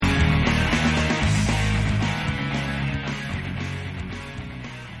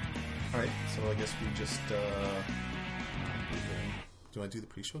I guess we just. Do you want to do the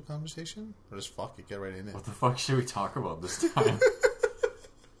pre-show conversation, or just fuck it, get right in it? What the fuck should we talk about this time?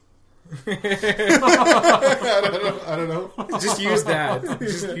 I don't know. Just use that.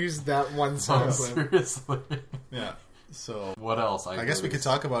 Just use that one sound clip. Seriously. Yeah. So what else? I guess we could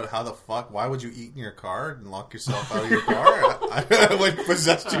talk about how the fuck. Why would you eat in your car and lock yourself out of your car? What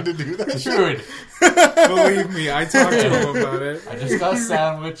possessed you to do that? Dude, Believe me, I talked to him about it. I just got a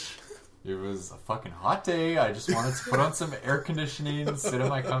sandwich. It was a fucking hot day. I just wanted to put on some air conditioning, sit in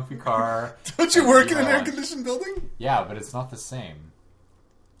my comfy car. Don't you work in an lunch. air-conditioned building? Yeah, but it's not the same.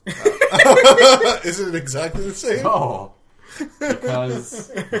 Isn't it exactly the same? No, because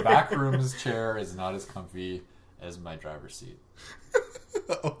the back room's chair is not as comfy as my driver's seat.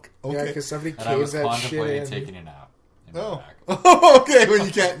 Okay. Yeah, because somebody And I was caves that shit contemplating in. taking a nap in my Oh. back. Okay. Well,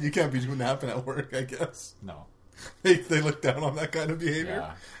 you can't be napping at work, I guess. No. They look down on that kind of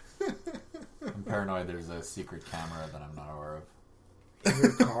behavior. Yeah. I'm paranoid there's a secret camera that I'm not aware of In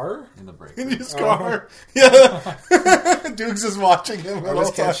your car? in the break In room. his car. Yeah. Dukes is watching him. I at was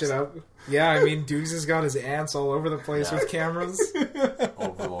all times. catching up. Yeah, I mean, Dukes has got his ants all over the place Yeah. with cameras.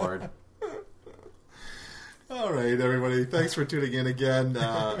 Overlord. All right, everybody. Thanks for tuning in again.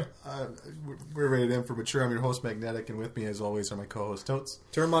 We're rated in for Mature. I'm your host, Magnetic, and with me, as always, are my co-host, Totes.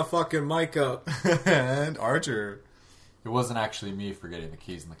 Turn my fucking mic up. And Archer. It wasn't actually me forgetting the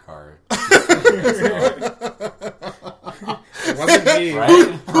keys in the car. It wasn't me.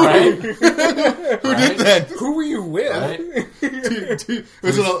 Right? Who did that? Who were you with? Right? It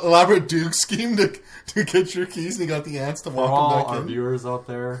was an elaborate Duke scheme to get your keys, and he got the ants to For walk all them back our in. viewers out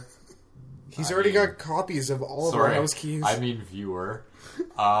there. He's I already mean- got copies of all of our Sorry, house keys. I mean viewer.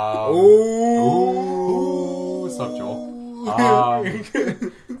 Oh, What's up, Joel?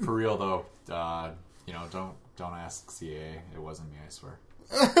 For real though, don't ask CA. It wasn't me, I swear.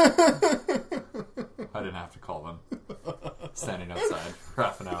 I didn't have to call them. Standing outside for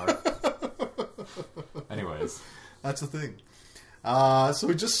half an hour. Anyways, That's the thing. So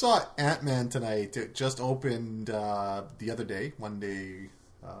we just saw Ant-Man tonight. It just opened the other day, one day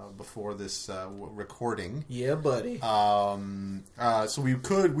before this recording. yeah, buddy. So we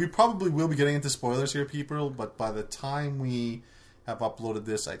probably will be getting into spoilers here, people. But by the time we have uploaded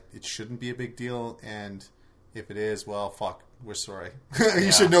this, it shouldn't be a big deal. And if it is, well, fuck, we're sorry.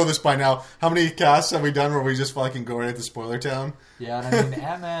 You should know this by now. How many casts have we done where we just fucking go right into spoiler town? yeah, and I mean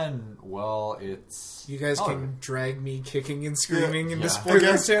Ant-Man. Well, it's You guys can drag me kicking and screaming into Yeah.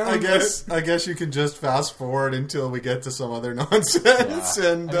 spoiler town. I guess you can just fast forward until we get to some other nonsense.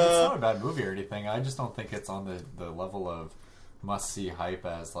 Yeah. And I mean, it's not a bad movie or anything. I just don't think it's on the level of must-see hype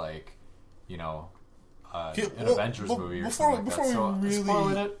as, like, an Avengers movie or something like that. So,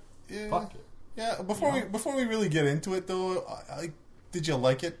 spoiling it, fuck it. Yeah, before we really get into it, though, did you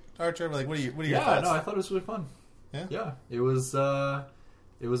like it, Archer? Like, what are your thoughts? I thought it was really fun. Yeah? It was a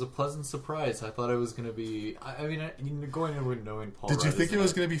pleasant surprise. I thought it was going to be. I mean, going in with knowing Paul. Did you Rudd think it isn't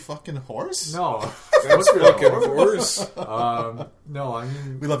was going to be fucking horse? No, That's fucking horse. no. I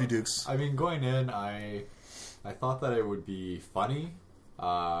mean, We love you, Dukes. I mean, going in, I thought that it would be funny.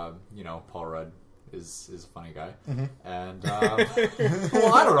 Paul Rudd is a funny guy, and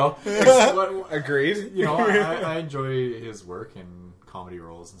well, I don't know. Agreed. I enjoy his work in comedy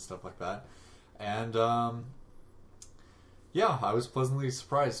roles and stuff like that, and I was pleasantly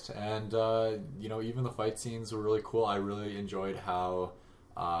surprised. And even the fight scenes were really cool. I really enjoyed how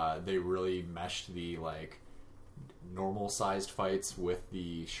they really meshed the normal sized fights with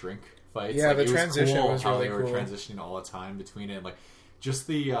the shrink fights. Yeah, the it transition cool was how really they were cool. transitioning all the time between it, just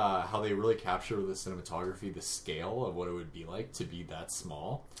the how they really capture with the cinematography the scale of what it would be like to be that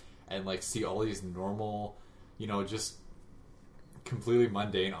small, and see all these normal, just completely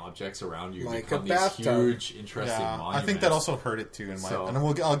mundane objects around you Like become a these bathtub. huge, interesting Yeah, monuments. I think that also hurt it too. And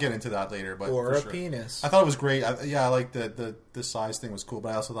I'll get into that later. But Or for a sure. penis. I thought it was great. I like the size thing was cool, but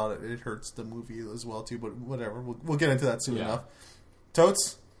I also thought it hurts the movie as well too. But whatever, we'll get into that soon enough.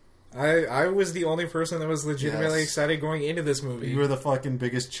 Totes, I was the only person that was legitimately Yes. excited going into this movie. you were the fucking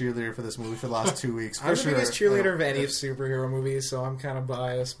biggest cheerleader for this movie for the last 2 weeks. For I'm sure. the biggest cheerleader of any superhero movie, so I'm kind of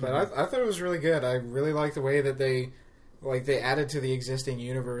biased. But I thought it was really good. I really like the way that they added to the existing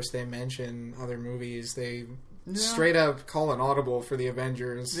universe. They mention other movies. They straight up call an audible for the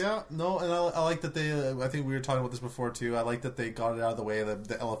Avengers. Yeah, no, and I like that they. I think we were talking about this before too. I like that they got it out of the way.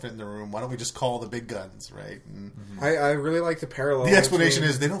 The elephant in the room. Why don't we just call the big guns, right? And I really like the parallel. the explanation between-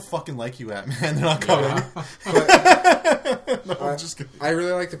 is they don't fucking like you, Ant-Man. They're not coming. No, I'm just kidding. I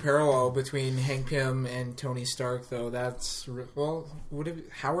really like the parallel between Hank Pym and Tony Stark, though. That's would it be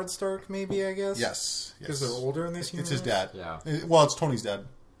Howard Stark? Maybe I guess. Yes, because they're older in this It's universe. his dad. Yeah. Well, it's Tony's dad.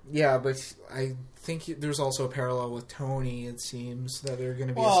 Yeah, but I think there's also a parallel with Tony, it seems, that they're going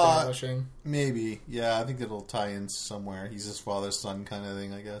to be establishing. Maybe. Yeah, I think it'll tie in somewhere. He's his father's son kind of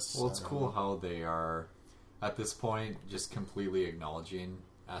thing, I guess. Well, it's cool how they are, at this point, just completely acknowledging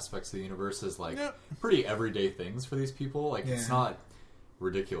aspects of the universe as, like, pretty everyday things for these people. Like, it's not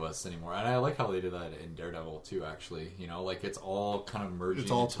ridiculous anymore. And I like how they did that in Daredevil, too, actually. You know, like, it's all kind of merging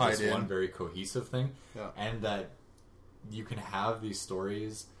all into tied this in. one very cohesive thing. Yeah. And that you can have these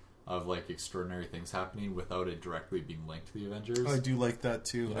stories of, like, extraordinary things happening without it directly being linked to the Avengers. I do like that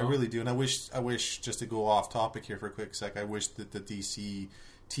too. You know? I really do, and I wish just to go off topic here for a quick sec. I wish that the DC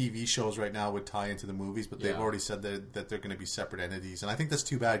TV shows right now would tie into the movies, but they've already said that they're going to be separate entities, and I think that's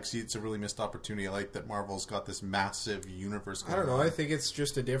too bad because it's a really missed opportunity. I like that Marvel's got this massive universe going I don't know. on. I think it's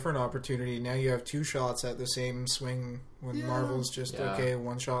just a different opportunity. Now you have two shots at the same swing when Marvel's just, okay,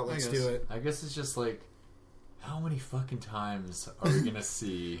 one shot, let's do it. I guess it's just like, how many fucking times are we going to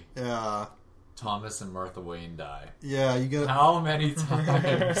see Thomas and Martha Wayne die? Yeah, you get How many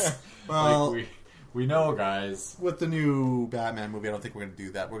times? Well, like we know, guys. with the new Batman movie, I don't think we're going to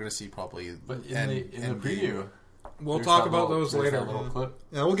do that. We're going to see probably, But in the preview, We'll there's talk that about little- those there's later. that little clip.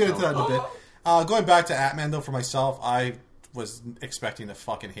 Yeah, we'll get into that in a bit. Going back to Ant-Man though, for myself, I was expecting to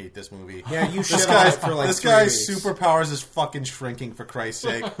fucking hate this movie. Yeah, you This shit on guy's it for like this 3 guy's weeks. superpowers is fucking shrinking, for Christ's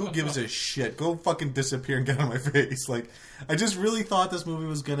sake. Who gives a shit? Go fucking disappear and get out of my face. Like, I just really thought this movie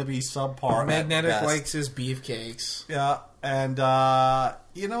was going to be subpar. Magnetic at best. likes his beefcakes. Yeah, and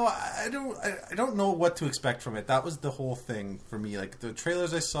you know, I don't know what to expect from it. That was the whole thing for me. Like the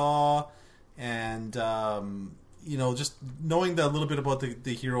trailers I saw, and you know, just knowing a little bit about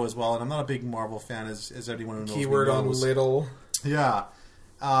the hero as well. And I'm not a big Marvel fan, as anyone who knows. Keyword me on knows. little. Yeah.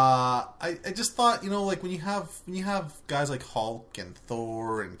 I just thought, you know, like when you have guys like Hulk and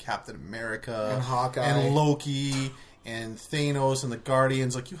Thor and Captain America And Hawkeye. and Loki and Thanos and the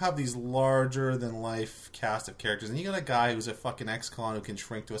Guardians, like you have these larger than life cast of characters, and you got a guy who's a fucking ex-con who can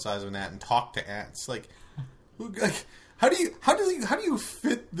shrink to a size of an ant and talk to ants. Like how do you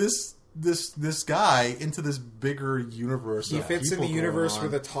fit this guy into this bigger universe? He of fits in people the going universe on?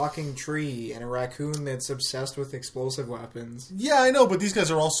 with a talking tree and a raccoon that's obsessed with explosive weapons. Yeah, I know, but these guys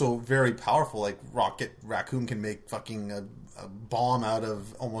are also very powerful. Like Raccoon can make fucking a bomb out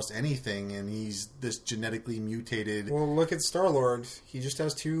of almost anything, and he's this genetically mutated. Well, look at Star-Lord. He just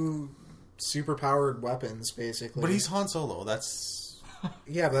has 2 super-powered weapons, basically. But he's Han Solo. That's.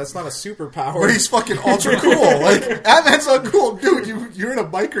 Yeah, but that's not a superpower. But he's fucking ultra cool. Like Ant-Man's not cool, dude. You're in a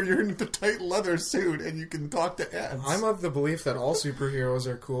biker. You're in the tight leather suit, and you can talk to ants. I'm of the belief that all superheroes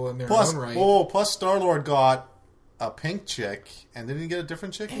are cool in their plus, own right. plus Star-Lord got a pink chick, and didn't he get a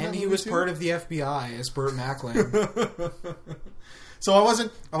different chick? And he was part of the FBI as Burt Macklin. So I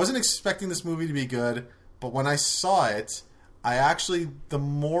wasn't expecting this movie to be good, but when I saw it, I actually, the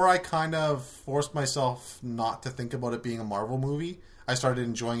more I kind of forced myself not to think about it being a Marvel movie, I started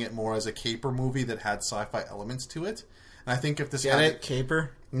enjoying it more as a caper movie that had sci-fi elements to it. And I think if this Get it?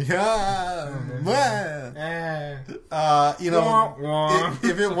 Caper? yeah, you know, Wah, wah.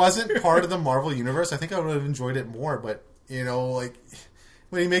 if it wasn't part of the Marvel universe, I think I would have enjoyed it more. But you know, like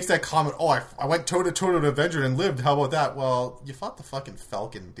when he makes that comment, "Oh, I went toe to toe to an Avenger and lived." How about that? Well, you fought the fucking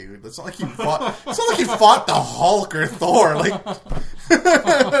Falcon, dude. It's not like you fought. It's not like you fought the Hulk or Thor. Like,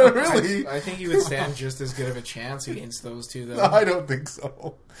 really? I think he would stand just as good of a chance against those two, though. I don't think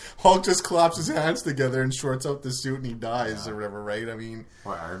so. Hulk just claps his hands together and shorts out the suit and he dies or whatever, right? I mean,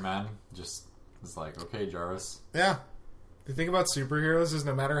 Or Iron Man just is like, okay, Jarvis. yeah. The thing about superheroes is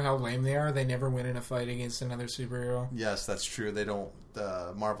no matter how lame they are, they never win in a fight against another superhero. Yes, that's true. They don't.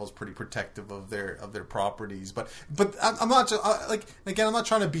 Marvel's pretty protective of their properties, but I'm not like again. I'm not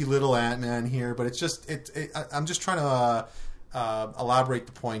trying to belittle Ant-Man here, but it's just I'm just trying to elaborate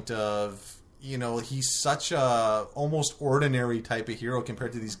the point of, you know, he's such a almost ordinary type of hero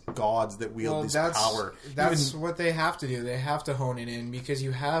compared to these gods that wield this power. That's what they have to do. They have to hone it in because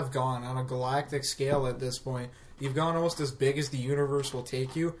you have gone on a galactic scale at this point. You've gone almost as big as the universe will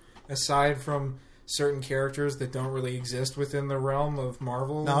take you, aside from certain characters that don't really exist within the realm of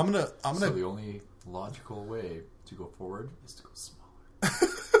Marvel. Now I'm So gonna. the only logical way to go forward is to go smaller.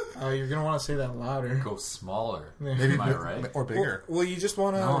 You're going to want to say that louder. Go smaller. Maybe Am I right? or bigger. Well, you just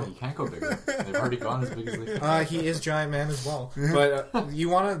want to... No, you can't go bigger. They've already gone as big as they can. He is Giant Man as well. But you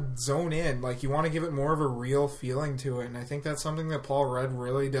want to zone in. Like, you want to give it more of a real feeling to it. And I think that's something that Paul Rudd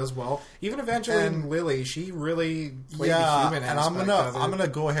really does well. Even Evangeline Lilly, she really played the human and aspect of it. I'm gonna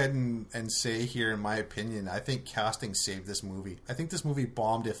go ahead and say here, in my opinion, I think casting saved this movie. I think this movie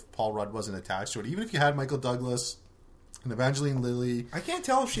bombed if Paul Rudd wasn't attached to it. Even if you had Michael Douglas and Evangeline Lilly, I can't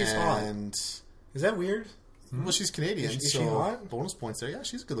tell if she's hot. and Is that weird? Well, she's Canadian, Is so she hot? bonus points there. Yeah,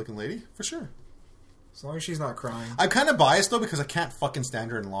 she's a good-looking lady for sure. As long as she's not crying. I'm kind of biased though because I can't fucking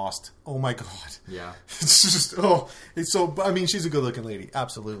stand her in Lost. Oh my god. Yeah. It's just it's so. I mean, she's a good-looking lady,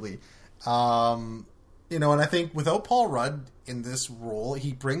 absolutely. And I think without Paul Rudd in this role,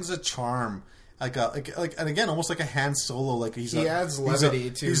 he brings a charm, and again, almost like a Han Solo. Like he adds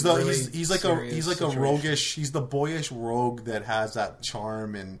levity to. He's like a roguish. He's the boyish rogue that has that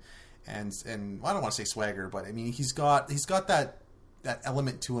charm and I don't want to say swagger, but I mean he's got that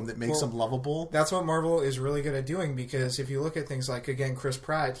element to him that makes him lovable. That's what Marvel is really good at doing, because if you look at things like, again, Chris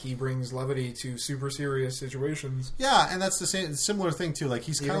Pratt, he brings levity to super serious situations. Yeah, and that's the similar thing too. Like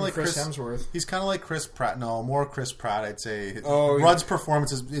he's kind of like Chris Hemsworth. He's kind of like Chris Pratt. No, more Chris Pratt, I'd say. Rudd's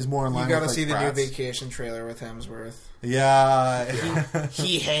performance is more in line. You got to with see the Pratt's. new Vacation trailer with Hemsworth. Yeah.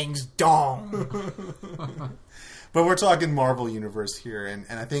 He hangs dong. But we're talking Marvel Universe here, and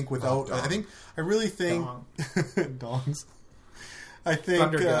I think I really think dongs. I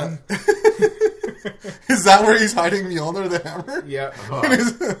think is that where he's hiding Mjolnir the hammer? Yeah. Fuck.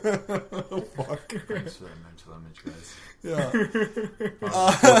 Thanks for that mental image, guys. Yeah.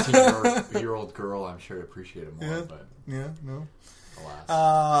 14-year-old girl, I'm sure, appreciate it more, but no.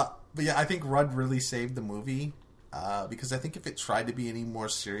 alas. But yeah, I think Rudd really saved the movie. Because I think if it tried to be any more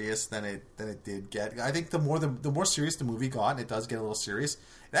serious than it did get, I think the more serious the movie got, and it does get a little serious,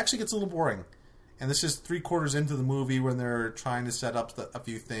 it actually gets a little boring. And this is 3/4 into the movie when they're trying to set up a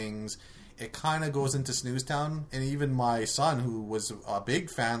few things. It kind of goes into snooze town, and even my son, who was a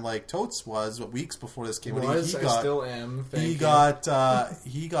big fan like Totes was, weeks before this came out, I still am. He got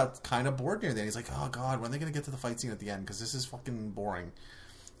kind of bored near the end. He's like, "Oh God, when are they going to get to the fight scene at the end? Because this is fucking boring."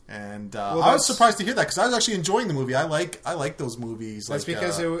 And I was surprised to hear that because I was actually enjoying the movie. I like those movies. That's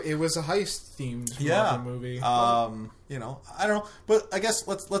because it was a heist themed movie. I don't know, but I guess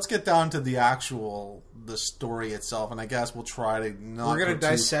let's get down to the story itself, and I guess we'll try to not. We're going to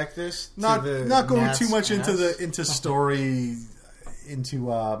dissect this. Not go too much into story,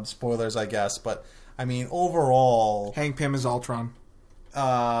 into spoilers, I guess. But I mean, overall, Hank Pym is Ultron.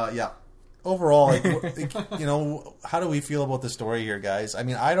 Yeah. Overall, how do we feel about the story here, guys? I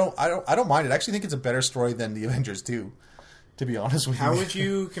mean, I don't mind it. I actually think it's a better story than the Avengers 2, to be honest with you. How would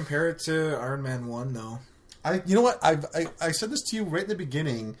you compare it to Iron Man 1, though? You know what? I said this to you right in the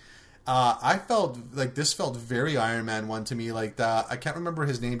beginning. I felt like this felt very Iron Man 1 to me. Like I can't remember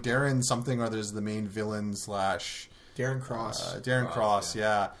his name, Darren something or other's the main villain / Darren Cross. Darren Cross,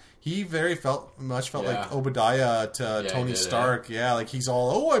 yeah. He very much felt like Obadiah to Tony Stark. Yeah, like he's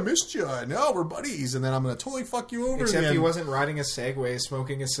all, I missed you. Now we're buddies, and then I'm going to totally fuck you over. Except he wasn't riding a Segway,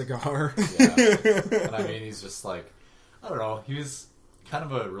 smoking a cigar. Yeah, and I mean, he's just like, I don't know. He was kind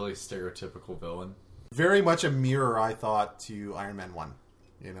of a really stereotypical villain. Very much a mirror, I thought, to Iron Man 1.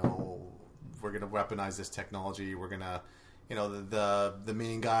 We're going to weaponize this technology. We're going to, the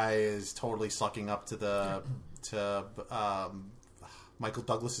main guy is totally sucking up to Michael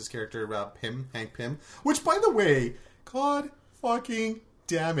Douglas's character, Hank Pym. Which, by the way, God fucking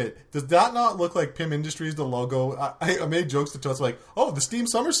damn it. Does that not look like Pym Industries, the logo? I made jokes to Toast like, the Steam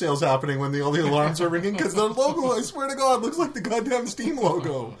summer sale's happening when all the alarms are ringing because the logo, I swear to God, looks like the goddamn Steam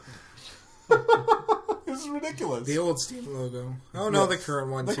logo. This is ridiculous. The old Steam logo. Oh, no, the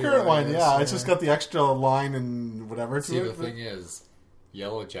current one, the too. The current one, yeah. It's just got the extra line and whatever. See, the thing is,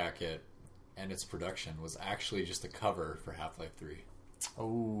 Yellow Jacket and its production was actually just a cover for Half-Life 3.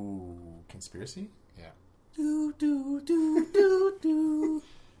 Oh, conspiracy? Yeah. Do.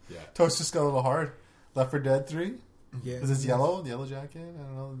 Yeah. Toast just got a little hard. Left 4 Dead 3? Yeah. Is this yellow? The Yellow Jacket?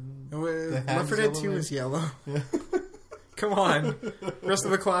 I don't know. Left 4 Dead 2 is yellow. Yeah. Come on. Rest of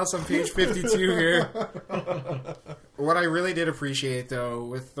the class on page 52 here. What I really did appreciate, though,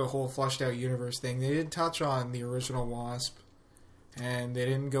 with the whole flushed out universe thing, they did touch on the original Wasp. And they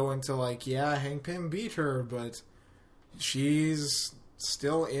didn't go into Hank Pym beat her, but she's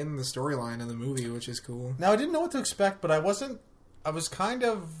still in the storyline of the movie, which is cool. Now, I didn't know what to expect, but I was kind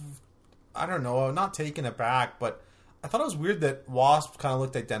of, I don't know, not taken aback, but I thought it was weird that Wasp kind of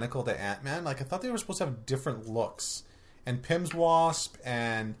looked identical to Ant-Man. Like, I thought they were supposed to have different looks. And Pym's Wasp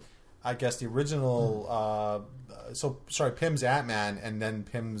and I guess the original, Pym's Ant-Man and then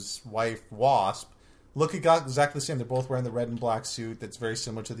Pym's wife, Wasp, look exactly the same. They're both wearing the red and black suit that's very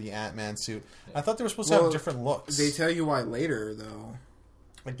similar to the Ant-Man suit. I thought they were supposed to have different looks. They tell you why later, though.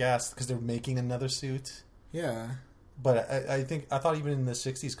 I guess, because they're making another suit. Yeah. But I thought even in the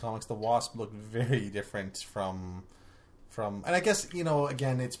 60s comics, the Wasp looked very different from... And I guess,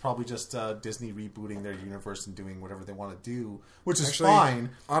 again, it's probably just Disney rebooting their universe and doing whatever they want to do, which is fine.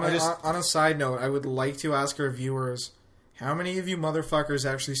 On a side note, I would like to ask our viewers, how many of you motherfuckers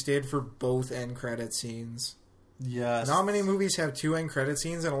actually stayed for both end credit scenes? Yes. Not many movies have 2 end credit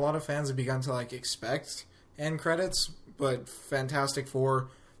scenes, and a lot of fans have begun to like expect end credits. But Fantastic Four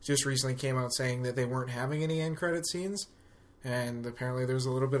just recently came out saying that they weren't having any end credit scenes, and apparently there's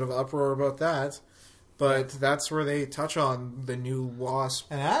a little bit of uproar about that. But that's where they touch on the new Wasp.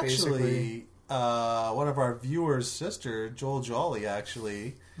 And actually, basically. one of our viewers' sister, Joel Jolly,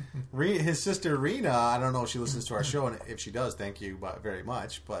 actually, his sister Rena, I don't know if she listens to our show, and if she does, thank you very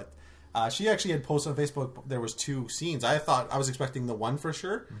much. But she actually had posted on Facebook there was 2 scenes. I was expecting the one for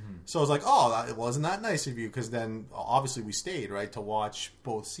sure. Mm-hmm. So I was like, oh, wasn't that nice of you? Because then obviously we stayed, right, to watch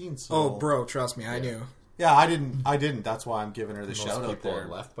both scenes. So, Oh, bro, trust me, I knew. Yeah, I didn't. That's why I'm giving her the shout out people there.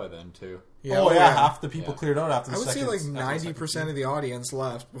 had left by then too. Yeah, half the people cleared out after the second. I would say like 90% of the audience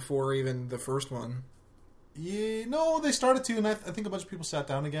left before even the first one. Yeah, no, they started to, and I think a bunch of people sat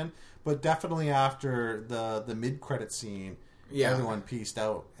down again. But definitely after the mid-credit scene, everyone pieced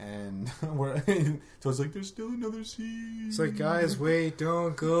out, and so it's like, there's still another scene. It's like, guys, wait,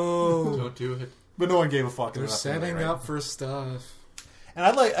 don't go. Don't do it. But no one gave a fuck. They're setting up for stuff. And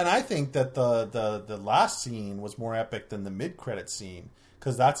I think that the last scene was more epic than the mid-credit scene,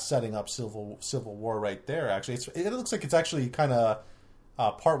 because that's setting up Civil War right there. Actually, it looks like it's actually kind of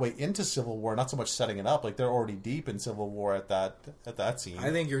partway into Civil War, not so much setting it up. Like they're already deep in Civil War at that scene.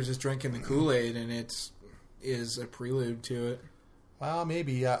 I think you're just drinking the Kool-Aid, and it is a prelude to it. Well,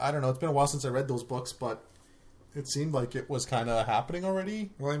 maybe. I don't know. It's been a while since I read those books, but it seemed like it was kind of happening already.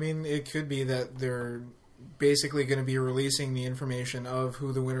 Well, I mean, it could be that they're basically going to be releasing the information of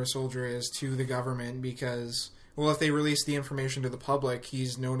who the Winter Soldier is to the government because, well, if they release the information to the public,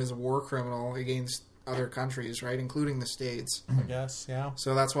 he's known as a war criminal against other countries, right, including the States. I guess, yeah.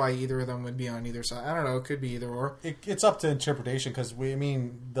 So that's why either of them would be on either side. I don't know. It could be either or. It's up to interpretation because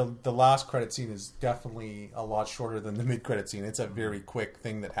the last credit scene is definitely a lot shorter than the mid credit scene. It's a very quick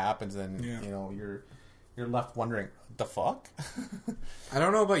thing that happens, and you're left wondering, the fuck? I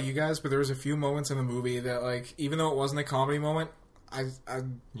don't know about you guys, but there was a few moments in the movie that, like, even though it wasn't a comedy moment, I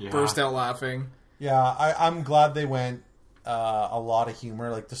burst out laughing. Yeah, I'm glad they went a lot of humor.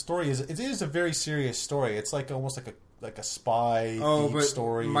 Like the story it is a very serious story. It's like almost like a spy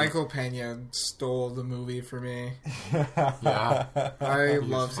story. Michael Pena stole the movie for me. Yeah, I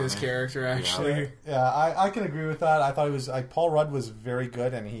loved his character actually. Yeah, I can agree with that. I thought it was like Paul Rudd was very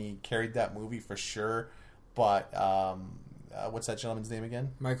good and he carried that movie for sure. But what's that gentleman's name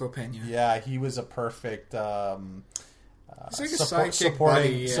again? Michael Pena. Yeah, he was a perfect. He's like a sidekick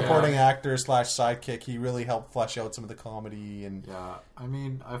buddy, supporting actor / sidekick. He really helped flesh out some of the comedy and. Yeah, I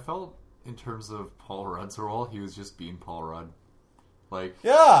mean, I felt in terms of Paul Rudd's role, he was just being Paul Rudd. Like, he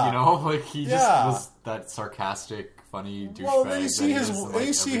just was that sarcastic, funny douchebag. Well, then you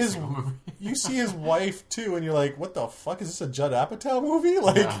see his wife too, and you're like, "What the fuck is this? A Judd Apatow movie?"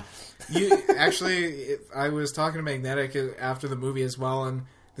 Like, I was talking to Magnetic after the movie as well, and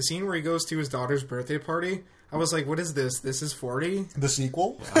the scene where he goes to his daughter's birthday party, I was like, "What is this? This is 40?" The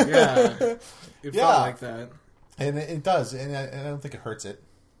sequel? Yeah, it felt like that, and it does, and I don't think it hurts it.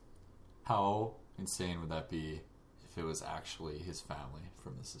 How insane would that be if it was actually his family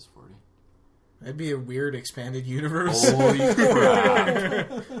from This Is 40? That'd be a weird expanded universe. Holy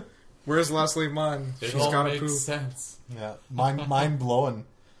crap! Where's Leslie Munn? She's got to poop. Sense. Yeah, mind blowing.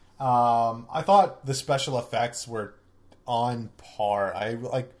 I thought the special effects were on par. I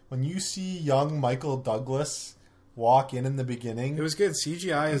like when you see young Michael Douglas walk in the beginning. It was good.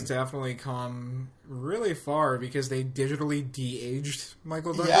 CGI has definitely come really far because they digitally de-aged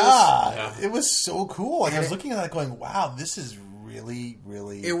Michael Douglas. Yeah, it was so cool. Like, I was looking at that going, wow, this is really,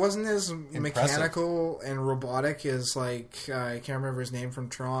 really It wasn't as impressive. Mechanical and robotic as, like, I can't remember his name from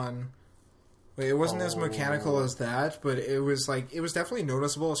Tron. It wasn't as mechanical as that, but it was definitely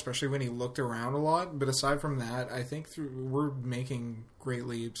noticeable, especially when he looked around a lot. But aside from that, I think we're making great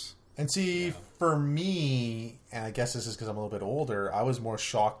leaps. And see, for me, and I guess this is because I'm a little bit older, I was more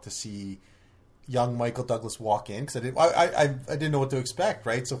shocked to see young Michael Douglas walk in because I didn't know what to expect,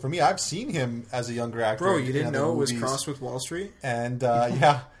 right? So for me, I've seen him as a younger actor. Bro, you didn't know it was crossed with Wall Street? And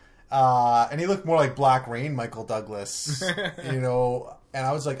and he looked more like Black Rain Michael Douglas, And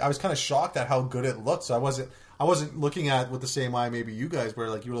I was kind of shocked at how good it looked. So I wasn't looking at with the same eye maybe you guys were,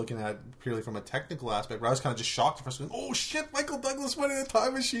 like you were looking at it purely from a technical aspect, but I was kind of just shocked at first going, oh shit, Michael Douglas went in a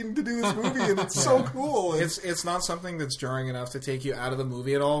time machine to do this movie and it's so cool. It's not something that's jarring enough to take you out of the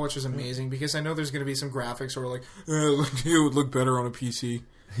movie at all, which is amazing because I know there's going to be some graphics where like, it would look better on a PC.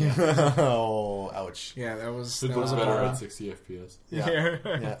 Oh, ouch. Yeah, that was better at 60 FPS.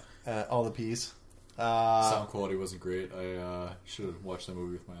 Yeah. All the P's. Sound quality wasn't great. I should have watched that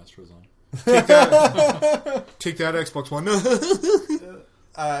movie with my Astros on. Take that, Xbox One.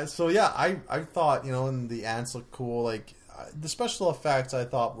 So yeah, I thought, you know, and the ants look cool. Like the special effects, I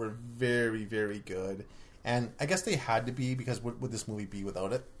thought were very, very good. And I guess they had to be, because what would this movie be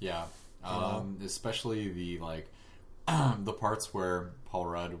without it? Yeah. Especially the the parts where Paul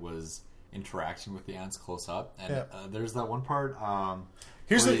Rudd was interacting with the ants close up, and there's that one part.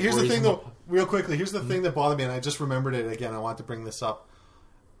 Here's the thing though, real quickly. Here's the thing that bothered me, and I just remembered it again. I want to bring this up,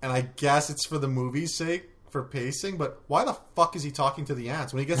 and I guess it's for the movie's sake, for pacing. But why the fuck is he talking to the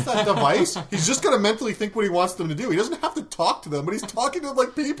ants when he gets that device? He's just gonna mentally think what he wants them to do. He doesn't have to talk to them, but he's talking to them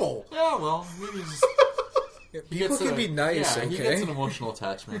like people. Yeah, well, maybe just. People can be nice, yeah, okay? He gets an emotional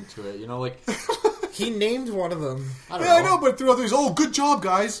attachment to it. You know, like... He named one of them. I know, but throughout these, good job,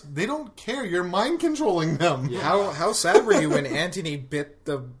 guys. They don't care. You're mind controlling them. Yeah. How sad were you when Anthony bit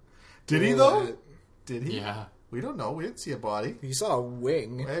the... Did he, though? Did he? Yeah. We don't know. We didn't see a body. You saw a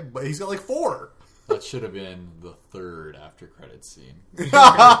wing. Hey, but he's got like 4. That should have been the third after credits scene.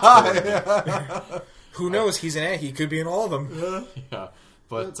 Who knows? He's an ant. He could be in all of them. Yeah.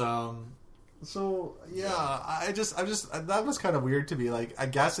 But, So yeah, I just that was kind of weird to me. Like, I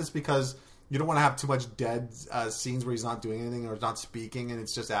guess it's because you don't want to have too much dead scenes where he's not doing anything or not speaking and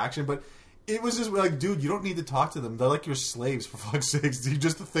it's just action. But it was just like, dude, you don't need to talk to them. They're like your slaves, for fuck's sakes. You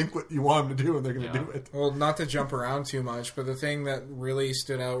just think what you want them to do and they're going to do it. Well, not to jump around too much, but the thing that really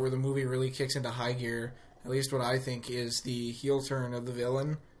stood out, where the movie really kicks into high gear, at least what I think, is the heel turn of the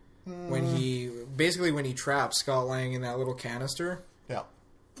villain when he traps Scott Lang in that little canister. Yeah.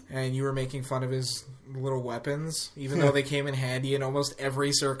 And you were making fun of his little weapons, even though they came in handy in almost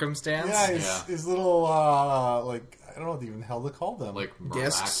every circumstance. Yeah, his little, like, I don't know what the even hell to call them. like,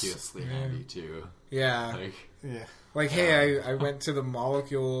 miraculously handy, too. Yeah. Yeah. Like, hey, I went to the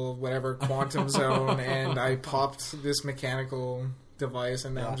molecule, whatever, quantum zone, and I popped this mechanical device,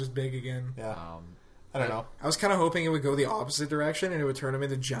 and now I'm just big again. Yeah. I don't know. I was kind of hoping it would go the opposite direction, and it would turn him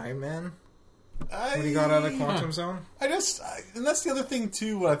into Giant Man. When he got out of the quantum zone? And that's the other thing,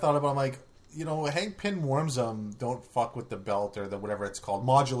 too, what I thought about. I'm like, you know, Hank Pym warns them, don't fuck with the belt or the whatever it's called,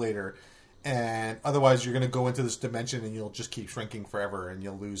 modulator. And otherwise you're going to go into this dimension and you'll just keep shrinking forever and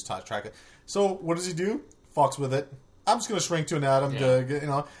you'll lose track. So what does he do? Fucks with it. I'm just going to shrink to an atom to get, you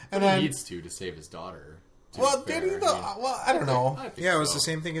know. And then he needs to save his daughter. Well, did he though? Well, I don't know. Yeah, it was the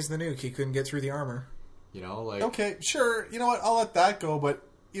same thing as the nuke. He couldn't get through the armor. You know, like... Okay, sure. You know what? I'll let that go, but...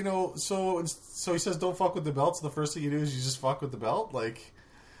 You know, so he says don't fuck with the belt. So the first thing you do is you just fuck with the belt, like.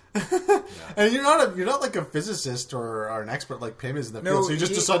 And you're not like a physicist or an expert like Pym is in the field. So you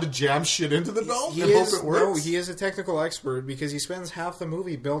just decide to jam shit into the belt and hope it works. No, he is a technical expert because he spends half the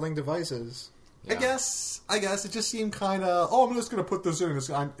movie building devices. Yeah. I guess it just seemed kind of. I'm just going to put this in. It's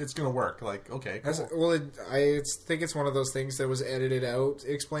going to work. Like, okay, cool. I think it's one of those things that was edited out,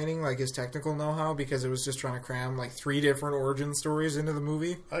 explaining like his technical know-how, because it was just trying to cram like 3 different origin stories into the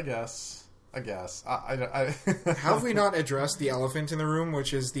movie. I guess. How have we not addressed the elephant in the room,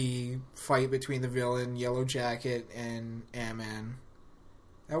 which is the fight between the villain, Yellow Jacket, and Ant-Man?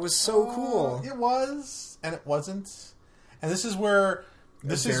 That was so cool. It was, and it wasn't. And this is where.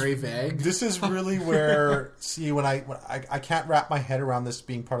 This is very vague. This is really where when I can't wrap my head around this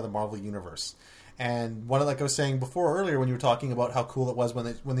being part of the Marvel universe. And like I was saying before earlier, when you were talking about how cool it was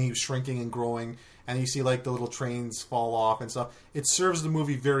when he was shrinking and growing, and you see like the little trains fall off and stuff. It serves the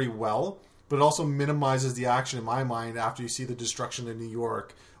movie very well, but it also minimizes the action in my mind after you see the destruction of New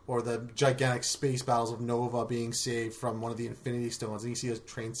York or the gigantic space battles of Nova being saved from one of the Infinity Stones, and you see a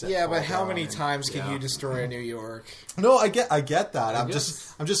train set. Yeah, but how many times can you destroy New York? No, I get that. I'm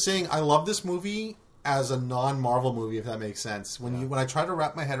just saying I love this movie as a non-Marvel movie, if that makes sense. When I try to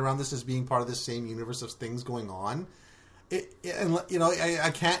wrap my head around this as being part of the same universe of things going on,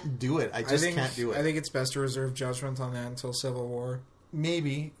 I can't do it. I can't do it. I think it's best to reserve judgment on that until Civil War.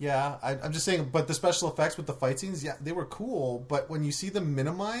 Maybe, yeah. I'm just saying, but the special effects with the fight scenes, yeah, they were cool. But when you see them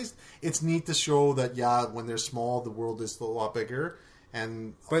minimized, it's neat to show that, yeah, when they're small, the world is a lot bigger.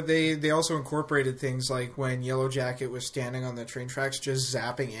 But they also incorporated things like when Yellow Jacket was standing on the train tracks just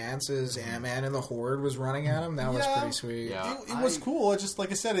zapping ants as Ant-Man and the Horde was running at him. That was pretty sweet. Yeah, it was cool. It just,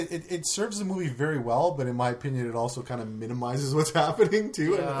 like I said, it serves the movie very well, but in my opinion, it also kind of minimizes what's happening,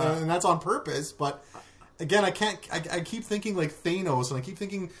 too. Yeah. And that's on purpose, but... Again, I keep thinking like Thanos, and I keep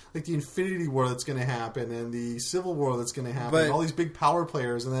thinking like the Infinity War that's going to happen, and the Civil War that's going to happen, and all these big power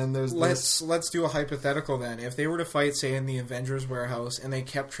players, and then there's let's do a hypothetical then. If they were to fight, say, in the Avengers warehouse, and they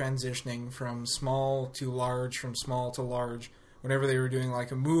kept transitioning from small to large, whenever they were doing like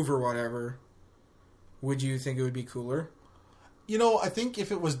a move or whatever, would you think it would be cooler? You know, I think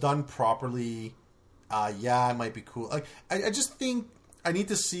if it was done properly, it might be cool. Like I just think. I need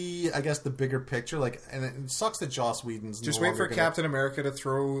to see, I guess, the bigger picture. Like, and it sucks that Joss Whedon's Just no wait for longer Captain America to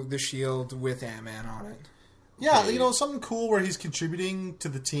throw the shield with Ant-Man on it. Yeah, Okay. you know, something cool where he's contributing to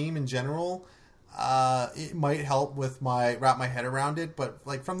the team in general. It might help with wrap my head around it, but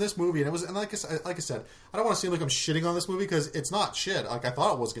like from this movie, and like I said, I don't want to seem like I'm shitting on this movie because it's not shit. Like I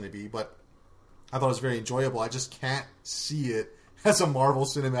thought it was going to be, but I thought it was very enjoyable. I just can't see it as a Marvel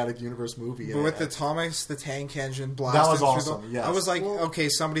Cinematic Universe movie. But with the Thomas the Tank Engine That was blasting through awesome, the... yes. I was like, okay,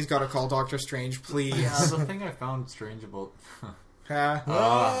 somebody's got to call Doctor Strange, please. Yeah, the thing I found strange about Huh?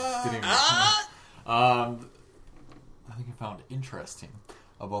 didn't even, I think I found interesting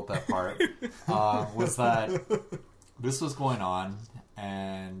about that part was that this was going on,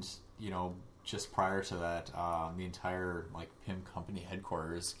 and you know, just prior to that, the entire like Pym Company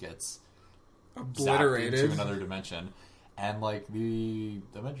headquarters gets Obliterated. zapped into another dimension, and like the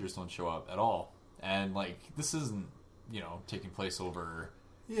Avengers don't show up at all, and like this isn't, you know, taking place over.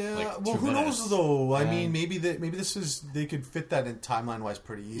 Yeah, like, well, 2 who minutes. knows though? I And- mean, maybe this is they could fit that in timeline wise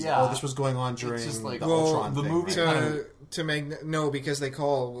pretty easy. Yeah. Oh, this was going on during just like- the well, Ultron the thing, movie right? kind To make... No, because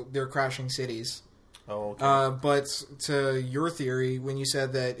they're crashing cities. Oh, okay. But to your theory, when you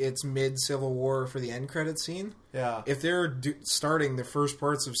said that it's mid-Civil War for the end credit scene, yeah. if they're starting the first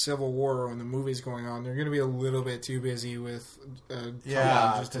parts of Civil War when the movie's going on, they're going to be a little bit too busy with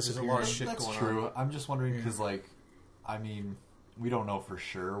Yeah, just because there's a disappearing. lot of shit That's going true. on. I'm just wondering because, like, I mean, we don't know for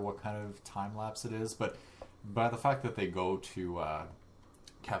sure what kind of time lapse it is, but by the fact that they go to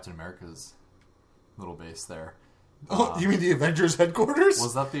Captain America's little base there, Oh, you mean the Avengers headquarters?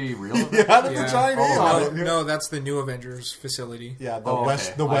 was that the real? yeah, that's Yeah. a giant Oh, name No, on it. no, that's the New Avengers facility. Yeah, the Oh, West,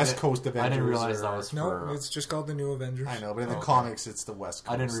 okay. the I West didn't- Coast Avengers. I didn't realize are- that was No, for. it's just called the New Avengers. I know, but in the Okay. comics, it's the West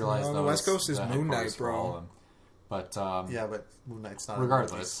Coast. I didn't realize No, that the West was Coast is the Moon Knight, headquarters for bro. all of them. But Yeah, but Moon Knight's not.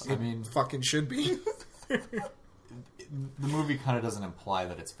 regardless, I It mean, fucking should be. the movie kind of doesn't imply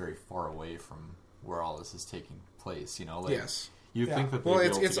that it's very far away from where all this is taking place. You know, like Yes. you Yeah. think that Well, they'd be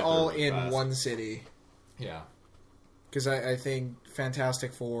it's able to it's get all there really in fast. one city. Yeah. Because I think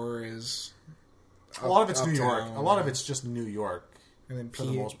Fantastic Four is... A lot of it's New uptown. York. A lot of it's just New York. And then for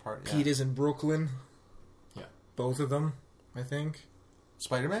the most part, yeah. Pete is in Brooklyn. Yeah. Both of them, I think.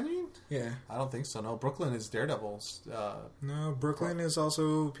 Spider-Man, you mean? Yeah. I don't think so. No, Brooklyn is Daredevil's. No, Brooklyn is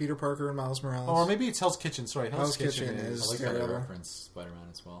also Peter Parker and Miles Morales. Or maybe it's Hell's Kitchen. Sorry, Hell's Kitchen is- I like that Daredevil. they reference Spider-Man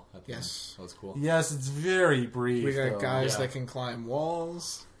as well. At the Yes. end. That was cool. Yes, it's very brief. we got though. guys Yeah. that can climb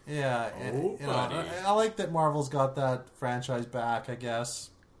walls. Yeah, Oh, you know, buddy. I like that Marvel's got that franchise back. I guess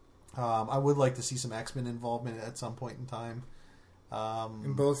I would like to see some X-Men involvement at some point in time.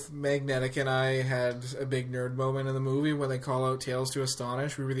 And both Magnetic and I had a big nerd moment in the movie when they call out Tales to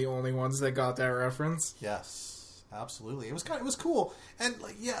Astonish. We were the only ones that got that reference. Yes, absolutely. It was cool, and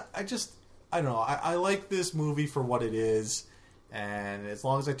like, yeah, I don't know. I like this movie for what it is, and as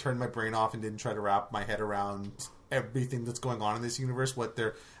long as I turned my brain off and didn't try to wrap my head around everything that's going on in this universe,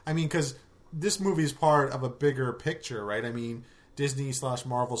 because this movie is part of a bigger picture, right? I mean,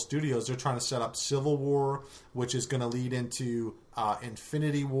 Disney/Marvel Studios, they're trying to set up Civil War, which is going to lead into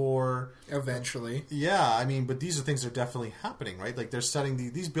Infinity War. Eventually. Yeah, I mean, but these are things that are definitely happening, right? Like, they're setting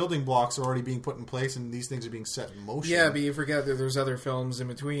these building blocks are already being put in place, and these things are being set in motion. Yeah, but you forget that there's other films in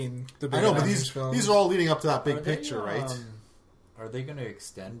between. The big I know, but Avengers films. these are all leading up to that big Are they, picture, right? Are they going to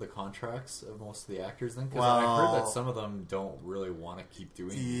extend the contracts of most of the actors then? Because Well- I heard that some of them don't really want to keep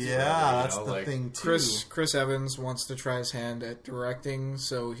doing these Yeah, forever, you that's know? the like, thing too. Chris Evans wants to try his hand at directing,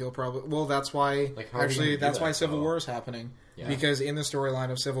 so he'll probably... Well, that's why... Like, how are you actually, gonna do that's that, why Civil though? War is happening. Yeah. Because in the storyline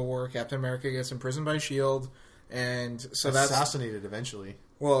of Civil War, Captain America gets imprisoned by S.H.I.E.L.D., and so that's... assassinated eventually.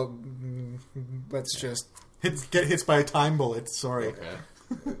 Well, let's just... Get hits by a time bullet. Sorry. Okay.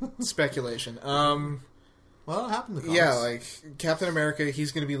 Speculation. Well, it happened. In the comics. Yeah, like Captain America,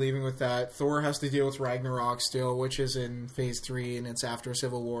 he's going to be leaving with that. Thor has to deal with Ragnarok still, which is in Phase 3, and it's after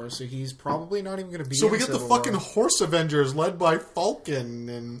Civil War, so he's probably not even going to be. So in we get the Civil fucking War. Horse Avengers led by Falcon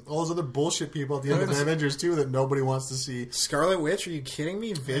and all those other bullshit people at the end of the Avengers too that nobody wants to see. Scarlet Witch. Are you kidding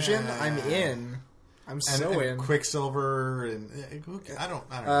me? Vision. Yeah. I'm in. I'm so and in. Quicksilver and I don't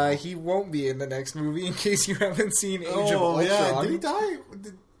know. He won't be in the next movie. In case you haven't seen Age of Oh Ultron. yeah, did he die?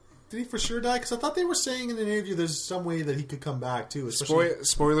 Did he for sure die? Because I thought they were saying in an interview there's some way that he could come back too. Especially...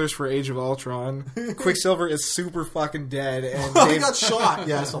 Spoilers for Age of Ultron. Quicksilver is super fucking dead, and Oh, he got shot.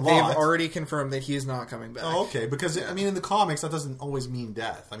 Yes, a they've lot. already confirmed that he is not coming back. Oh, okay. Because I mean, in the comics, that doesn't always mean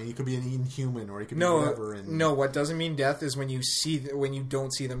death. I mean, he could be an Inhuman, or he could be whatever. And... No, what doesn't mean death is when you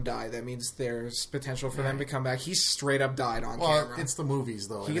don't see them die. That means there's potential for them to come back. He straight up died on Well, camera. it's the movies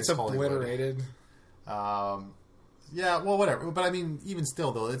though. He and gets it's Hollywood. obliterated. Yeah, well, whatever. But I mean, even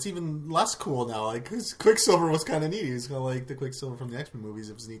still, though, it's even less cool now. Like, 'cause Quicksilver was kind of neat. He was kind of like the Quicksilver from the X-Men movies.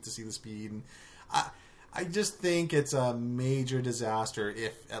 It was neat to see the speed. And I just think it's a major disaster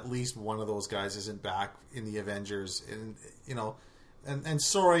if at least one of those guys isn't back in the Avengers. And, you know, and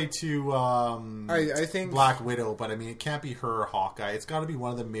sorry to I think Black Widow, but I mean, it can't be her or Hawkeye. It's got to be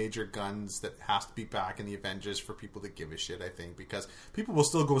one of the major guns that has to be back in the Avengers for people to give a shit, I think. Because people will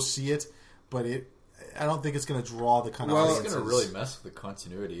still go see it, but I don't think it's going to draw the kind of audiences. It's going to really mess with the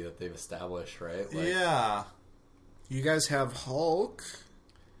continuity that they've established, right? Like, yeah. You guys have Hulk.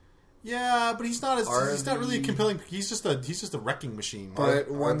 Yeah, but he's not really a compelling. He's just a wrecking machine.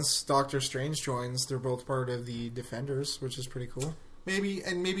 But once Doctor Strange joins, they're both part of the Defenders, which is pretty cool. Maybe,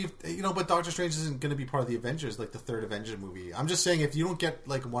 but Doctor Strange isn't going to be part of the Avengers, like the third Avengers movie. I'm just saying, if you don't get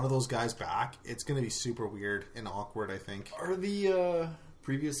like one of those guys back, it's going to be super weird and awkward, I think. Are the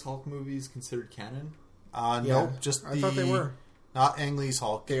previous Hulk movies considered canon? No, just I thought they were. Not Ang Lee's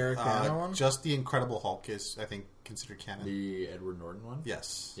Hulk. The Eric Bana one? Just the Incredible Hulk is, I think, considered canon. The Edward Norton one?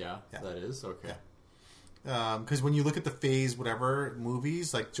 Yes. Yeah, that is? Okay. Yeah. Because when you look at the Phase whatever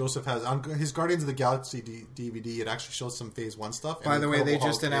movies, like Joseph has on his Guardians of the Galaxy DVD, it actually shows some Phase 1 stuff. By the way, they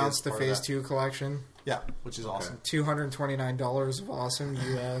just announced the Phase 2 collection. Yeah, which is awesome. $229 of awesome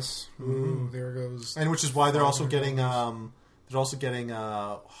US. Ooh, there goes. And which is why they're also getting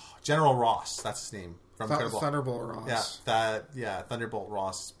General Ross. That's his name from Thunderbolt Ross. Thunderbolt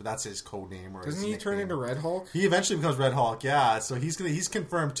Ross. But that's his code name. Or doesn't he turn into Red Hulk? He eventually becomes Red Hulk. Yeah, so he's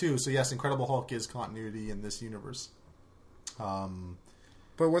confirmed too. So yes, Incredible Hulk is continuity in this universe. But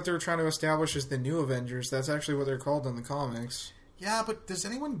what they're trying to establish is the new Avengers. That's actually what they're called in the comics. Yeah, but does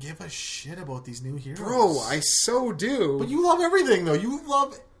anyone give a shit about these new heroes? Bro, I so do. But you love everything, though. You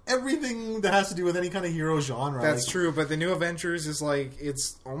love everything that has to do with any kind of hero genre. That's true, but the new Avengers is like,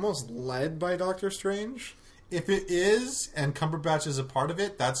 it's almost led by Doctor Strange. If it is, and Cumberbatch is a part of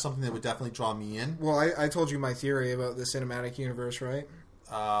it, that's something that would definitely draw me in. Well, I told you my theory about the cinematic universe, right?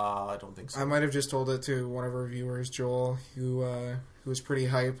 I don't think so. I might have just told it to one of our viewers, Joel, who was pretty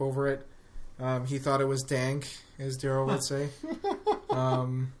hype over it. He thought it was dank, as Daryl would say.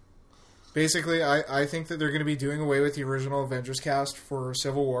 Basically, I think that they're going to be doing away with the original Avengers cast for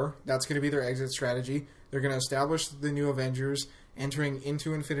Civil War. That's going to be their exit strategy. They're going to establish the new Avengers entering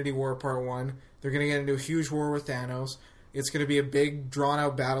into Infinity War Part 1. They're going to get into a huge war with Thanos. It's going to be a big,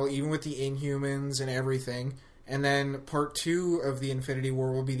 drawn-out battle, even with the Inhumans and everything. And then Part 2 of the Infinity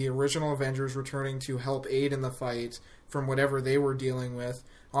War will be the original Avengers returning to help aid in the fight from whatever they were dealing with,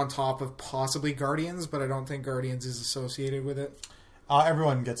 on top of possibly Guardians, but I don't think Guardians is associated with it.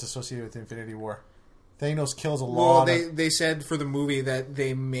 Everyone gets associated with Infinity War. Thanos kills a lot. Well, they said for the movie that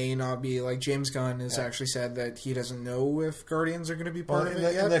they may not be, like James Gunn has actually said that he doesn't know if Guardians are going to be part of it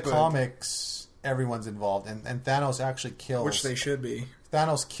yet. In the comics, everyone's involved, and Thanos actually kills... Which they should be.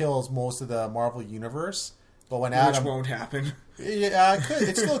 Thanos kills most of the Marvel Universe, but when Which won't happen. Yeah,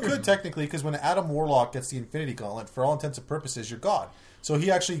 it still could, technically, because when Adam Warlock gets the Infinity Gauntlet, for all intents and purposes, you're God. So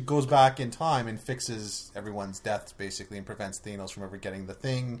he actually goes back in time and fixes everyone's deaths, basically, and prevents Thanos from ever getting the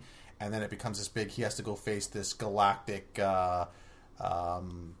thing. And then it becomes this big... He has to go face this galactic,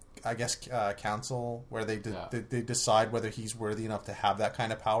 council, where they decide whether he's worthy enough to have that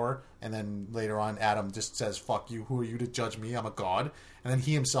kind of power. And then later on, Adam just says, "Fuck you, who are you to judge me? I'm a god." And then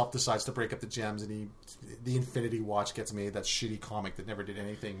he himself decides to break up the gems, and the Infinity Watch gets made. That shitty comic that never did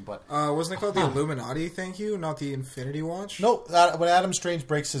anything. But wasn't it called the Illuminati? Thank you, not the Infinity Watch. No, when Adam Strange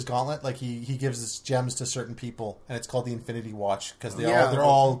breaks his gauntlet, like he gives his gems to certain people, and it's called the Infinity Watch because they're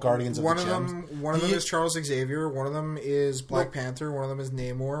all guardians of the gems. One of them is Charles Xavier. One of them is Black Panther. One of them is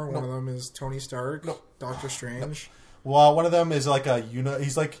Namor. One of them is Tony Stark. Doctor Strange. Well, one of them is like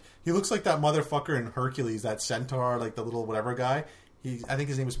he looks like that motherfucker in Hercules, that centaur, like the little whatever guy. I think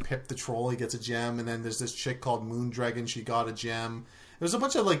his name was Pip the Troll. He gets a gem, and then there's this chick called Moondragon. She got a gem. There's a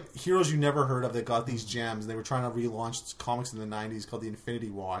bunch of like heroes you never heard of that got these gems. They were trying to relaunch comics in the 90s called the Infinity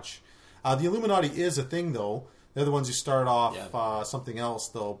Watch. The Illuminati is a thing, though. They're the ones who start off something else,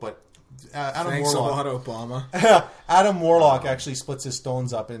 though. But Adam Thanks Warlock, a lot, Obama. Adam Warlock actually splits his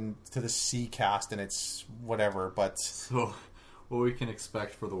stones up into the C cast, and it's whatever. But so, what we can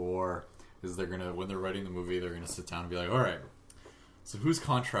expect for the war is when they're writing the movie, they're gonna sit down and be like, "All right, so whose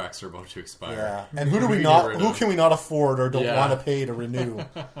contracts are about to expire? Yeah, and who can we not afford or don't want to pay to renew?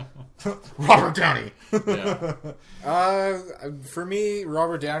 Robert Downey. For me,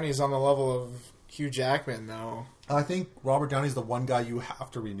 Robert Downey is on the level of Hugh Jackman, though. I think Robert Downey's the one guy you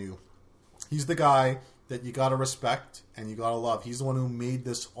have to renew. He's the guy that you gotta respect and you gotta love. He's the one who made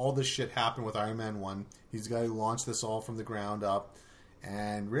all this shit happen with Iron Man 1. He's the guy who launched this all from the ground up.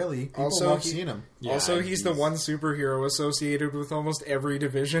 And really, people Also, love he- seeing him. Yeah, also, and he's the one superhero associated with almost every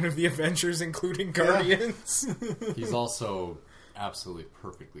division of the Avengers, including Guardians. He's also absolutely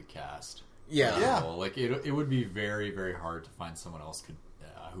perfectly cast. Yeah. for that Yeah. role. Like it would be very, very hard to find someone else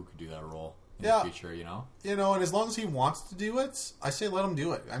who could do that role in Yeah. the future. You know, And as long as he wants to do it, I say let him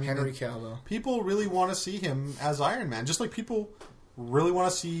do it. I mean, Henry Cavill. people really want to see him as Iron Man, just like people really want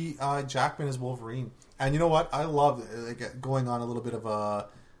to see Jackman as Wolverine. And you know what? I love going on a little bit of a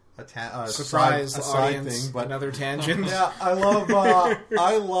Surprise side audience, thing, but another tangent. yeah, I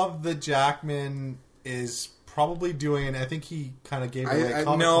love that Jackman is probably doing. I think he kind of gave away. I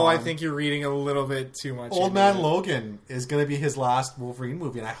Comic-Con. think you're reading a little bit too much. Old into Man it. Logan is going to be his last Wolverine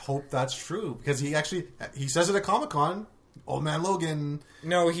movie, and I hope that's true because he says it at Comic-Con. Old Man Logan.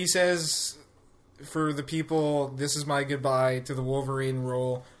 No, he says, for the people, this is my goodbye to the Wolverine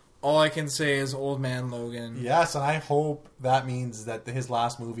role. All I can say is Old Man Logan. Yes, and I hope that means that his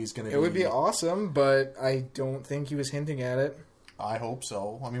last movie is going to be. It would be awesome, but I don't think he was hinting at it. I hope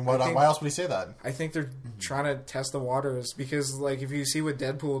so. I mean, I think- why else would he say that? I think they're trying to test the waters because, like, if you see what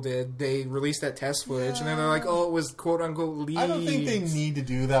Deadpool did, they released that test footage and then they're like, "Oh, it was quote unquote leaked." I don't think they need to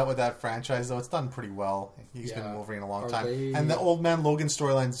do that with that franchise, though. It's done pretty well. He's been Yeah. Wolverine a long Are time, they- and the Old Man Logan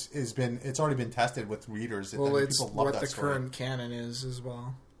storyline's it's already been tested with readers. Well, I mean, it's people love what that the story. current canon is as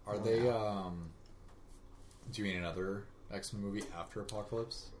well. are they doing another X-Men movie after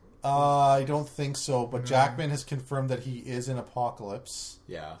Apocalypse? I don't think so, but Jackman has confirmed that he is in Apocalypse.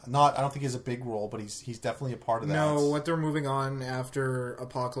 Yeah. I don't think he has a big role, but he's definitely a part of that. No, what they're moving on after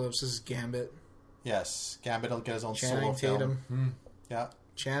Apocalypse is Gambit. Yes, Gambit will get his own Channing solo Tatum. film. Yeah,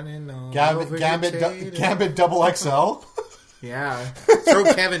 Channing. Gambit double XL. Yeah. Throw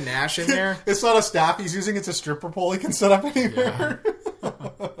Kevin Nash in there. It's not a staff he's using; it's a stripper pole he can set up anywhere.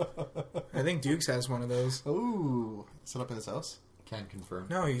 I think Dukes has one of those. Ooh, set up in his house. Can confirm.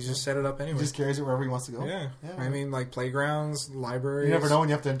 No, you just set it up He anyway. just carries it wherever he wants to go. Yeah. I mean, like playgrounds, libraries. You never know when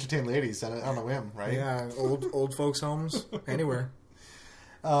you have to entertain ladies on a whim, right? Yeah, old folks' homes, anywhere.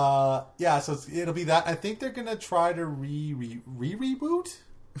 Yeah. So it'll be that. I think they're gonna try to reboot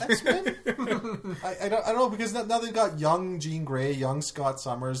X-Men. I don't know because now they've got young Jean Grey, young Scott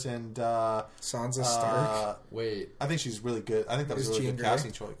Summers, and Sansa Stark. Wait, I think she's really good. I think that was Is a really Jean good Grey?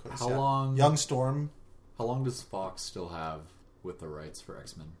 casting choice. How long- Young Storm. how long does Fox still have with the rights for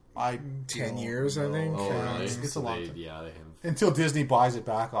X-Men? 10 don't years, I know. think. Oh, Yeah. really? It's a So long they, time. yeah, they have Until Disney buys it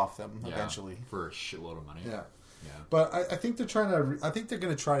back off them yeah, eventually. for a shitload of money. Yeah. Yeah. But I think they're trying to. I think they're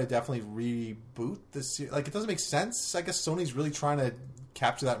going to try to definitely reboot this. Like it doesn't make sense. I guess Sony's really trying to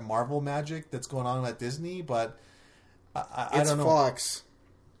capture that Marvel magic that's going on at Disney, but I It's don't know. Fox.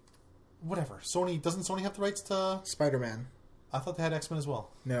 Whatever. Doesn't Sony have the rights to? Spider-Man. I thought they had X-Men as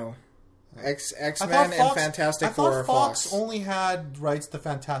well. No. I X-Men thought and Fox- Fantastic I thought Four are Fox Fox. only had rights to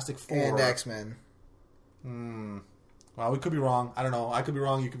Fantastic Four And X-Men. Well, we could be wrong. I don't know. I could be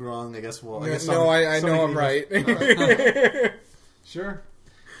wrong. You could be wrong. I guess we'll. I guess No, I somebody know I'm can- right. Sure.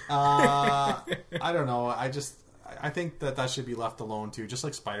 I don't know. I think that should be left alone too. Just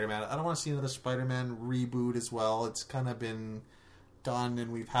like Spider-Man. I don't want to see another Spider-Man reboot as well. It's kind of been done,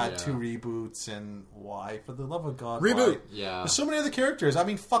 and we've had Yeah. 2 reboots. And why? For the love of God, Reboot. why? Yeah. There's so many other characters. I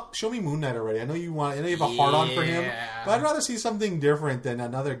mean, fuck. Show me Moon Knight already. I know you want. I know you have a hard on for him, Yeah. but I'd rather see something different than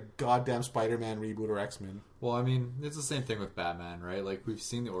another goddamn Spider-Man reboot or X-Men. Well, I mean, it's the same thing with Batman, right? Like we've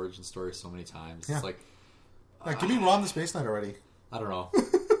seen the origin story so many times. Yeah. It's like Like, give me Ron the Space Knight already. I don't know.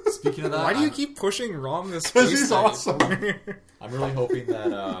 Speaking of that, Why do you I'm- keep pushing Rom this Because space he's knight? awesome. I'm really hoping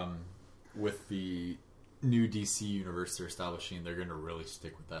that with the new DC universe they're establishing, they're going to really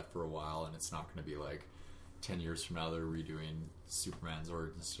stick with that for a while, and it's not going to be like 10 years from now they're redoing Superman's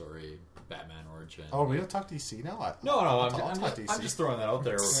origin story, Batman origin. Oh, we don't talk DC now. No, I'll I'm talk DC. just throwing that out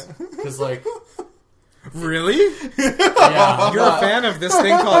there because, like, Really? yeah, You're a fan of this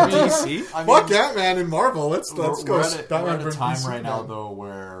thing called DC? I mean, Fuck Ant-Man and Marvel. Let's we're go. at Batman a versus time Superman. right now though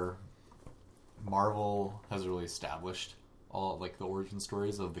where Marvel has really established all like the origin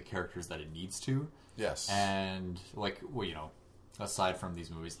stories of the characters that it needs to, Yes. and like well, you know, aside from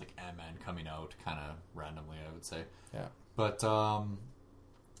these movies like Ant-Man coming out kind of randomly, I would say, Yeah. but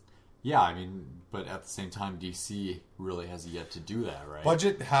yeah, I mean, but at the same time, DC really has yet to do that, right?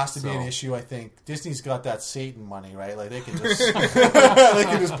 Budget has to be an So- issue. I think Disney's got that Satan money, right? Like they can just they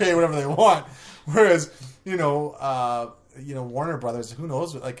can just pay whatever they want. Whereas Warner Brothers, who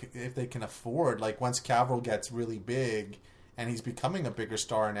knows? Like if they can afford, like once Cavill gets really big, and he's becoming a bigger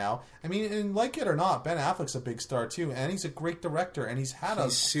star now. I mean, and like it or not, Ben Affleck's a big star too, and he's a great director, and he's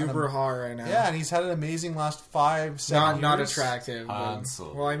super hot right now. Yeah, and he's had an amazing last 5-7 years. Not attractive. But,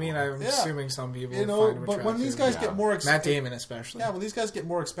 well, I mean, I'm assuming some people find him attractive. But when these guys get more Matt Damon especially. Yeah, when these guys get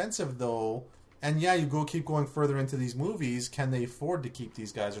more expensive though, and you keep going further into these movies, can they afford to keep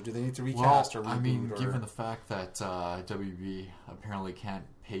these guys, or do they need to recast or reboot? I mean, given the fact that WB apparently can't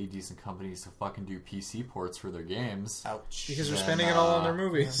pay decent companies to fucking do PC ports for their games. Ouch. Because they're spending it all on their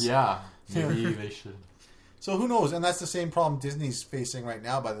movies. Yeah, maybe they should. So who knows? And that's the same problem Disney's facing right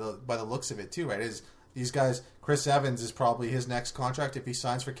now by the looks of it too, right? Is these guys, Chris Evans is probably his next contract if he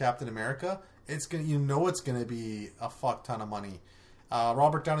signs for Captain America. It's gonna be a fuck ton of money.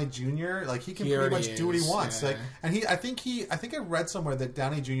 Robert Downey Jr. He can pretty much do what he wants. Yeah. I think I read somewhere that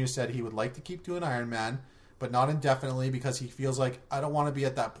Downey Jr. said he would like to keep doing Iron Man, but not indefinitely, because he feels like, I don't want to be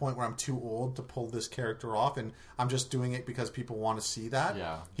at that point where I'm too old to pull this character off, and I'm just doing it because people want to see that.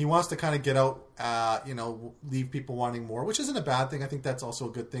 Yeah. He wants to kind of get out, leave people wanting more, which isn't a bad thing. I think that's also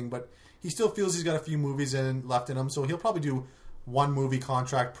a good thing, but he still feels he's got a few movies left in him, so he'll probably do one movie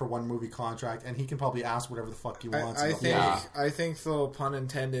contract per one movie contract, and he can probably ask whatever the fuck he wants. I think they'll, pun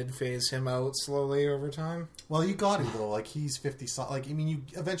intended, phase him out slowly over time. Well, you got to though. He's 50.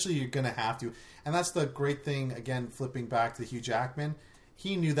 Eventually you're gonna have to, and that's the great thing. Again, flipping back to Hugh Jackman,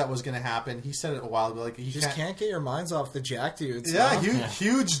 he knew that was gonna happen. He said it a while ago. He just can't get your minds off the Jack dudes. Yeah,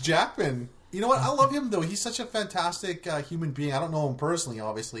 huge Jackman. You know what? I love him though. He's such a fantastic human being. I don't know him personally,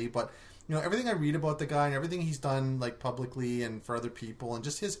 obviously, but everything I read about the guy and everything he's done, publicly and for other people, and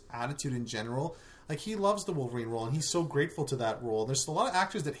just his attitude in general, he loves the Wolverine role, and he's so grateful to that role. There's a lot of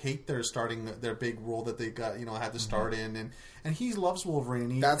actors that hate their big role that they got, had to start in, and he loves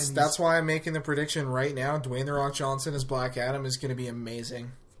Wolverine. That's why I'm making the prediction right now. Dwayne The Rock Johnson as Black Adam is going to be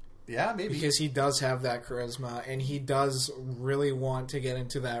amazing. Yeah, maybe, because he does have that charisma, and he does really want to get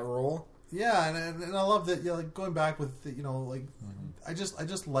into that role. Yeah, and I love that. Going back with I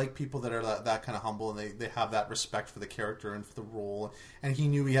just like people that are that kind of humble, and they have that respect for the character and for the role. And he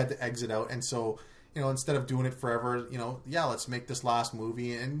knew he had to exit out, and so instead of doing it forever, let's make this last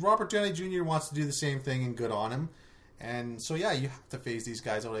movie. And Robert Downey Jr. wants to do the same thing, and good on him. And so you have to phase these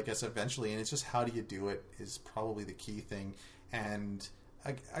guys out, I guess, eventually. And it's just, how do you do it is probably the key thing. And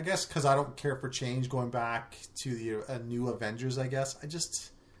I guess because I don't care for change, going back to the new Avengers, I guess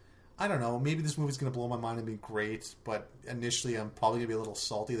I don't know. Maybe this movie's going to blow my mind and be great, but initially I'm probably going to be a little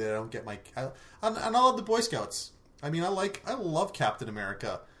salty that I don't get and I love the Boy Scouts. I mean, I love Captain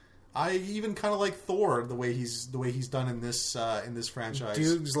America. I even kind of like Thor the way he's done in this franchise.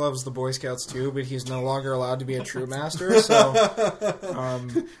 Dukes loves the Boy Scouts too, but he's no longer allowed to be a true master. So,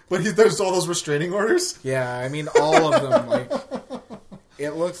 but there's all those restraining orders. Yeah, I mean all of them.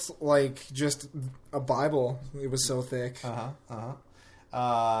 It looks like just a Bible. It was so thick.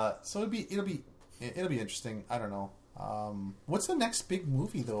 So it'll be interesting. I don't know. What's the next big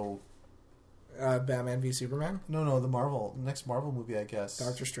movie though? Batman v Superman? No, the next Marvel movie, I guess.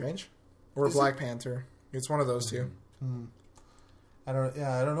 Doctor Strange or Black Panther. It's one of those two. I don't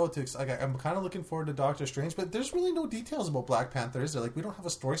know what to expect. I'm kind of looking forward to Doctor Strange, but there's really no details about Black Panther, is there? We don't have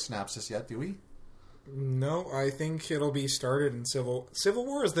a story synopsis yet, do we? No, I think it'll be started in Civil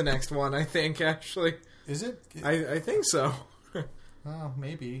War is the next one, I think, actually. Is it? I think so. Oh,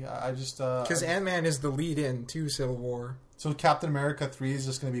 maybe. I just... Because Ant-Man is the lead-in to Civil War. So Captain America 3 is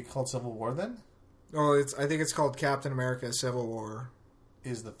just going to be called Civil War then? Oh, I think it's called Captain America Civil War.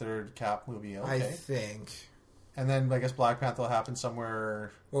 Is the third Cap movie, okay. I think. And then I guess Black Panther will happen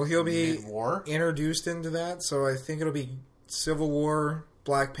somewhere... Well, he'll be mid-war? Introduced into that, so I think it'll be Civil War,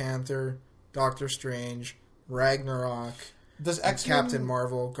 Black Panther, Doctor Strange, Ragnarok, Captain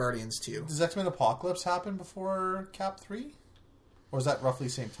Marvel, Guardians 2. Does X-Men Apocalypse happen before Cap 3? Or is that roughly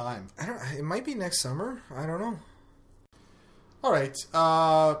the same time? It might be next summer. I don't know. All right.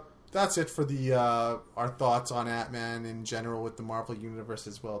 That's it for our thoughts on Ant-Man in general with the Marvel Universe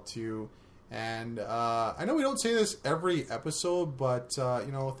as well, too. And I know we don't say this every episode, but,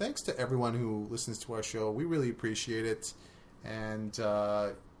 thanks to everyone who listens to our show. We really appreciate it. And,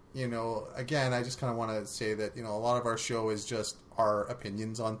 again, I just kind of want to say that, a lot of our show is just our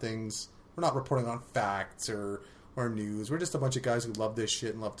opinions on things. We're not reporting on facts or news. We're just a bunch of guys who love this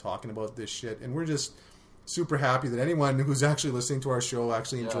shit and love talking about this shit, and we're just super happy that anyone who's actually listening to our show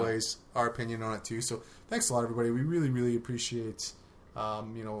actually enjoys our opinion on it too. So thanks a lot, everybody. We really, really appreciate all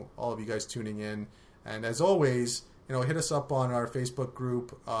of you guys tuning in, and as always, hit us up on our Facebook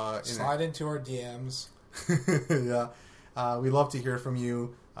group. Slide into our DMs. Yeah, we love to hear from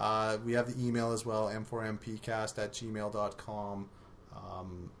you. We have the email as well, m4mpcast@gmail.com.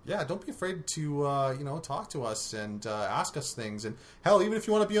 yeah, don't be afraid to talk to us and ask us things. And hell, even if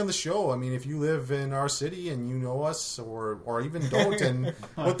you want to be on the show, I mean, if you live in our city and you know us, or even don't, and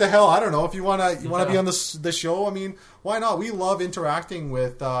what the hell, I don't know, if you want to be on the show, I mean, why not? We love interacting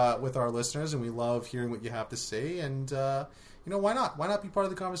with our listeners, and we love hearing what you have to say. And why not? Why not be part of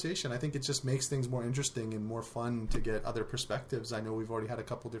the conversation? I think it just makes things more interesting and more fun to get other perspectives. I know we've already had a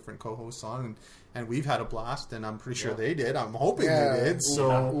couple different co-hosts on, and we've had a blast, and I'm pretty sure they did. I'm hoping they did.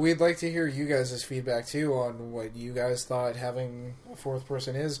 So we'd like to hear you guys' feedback too on what you guys thought having a fourth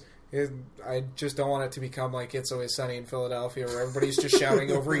person is. I just don't want it to become like It's Always Sunny in Philadelphia, where everybody's just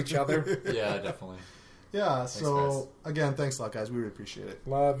shouting over each other. Yeah, definitely. Yeah. Thanks, so again, thanks a lot, guys. We really appreciate it.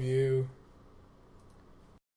 Love you.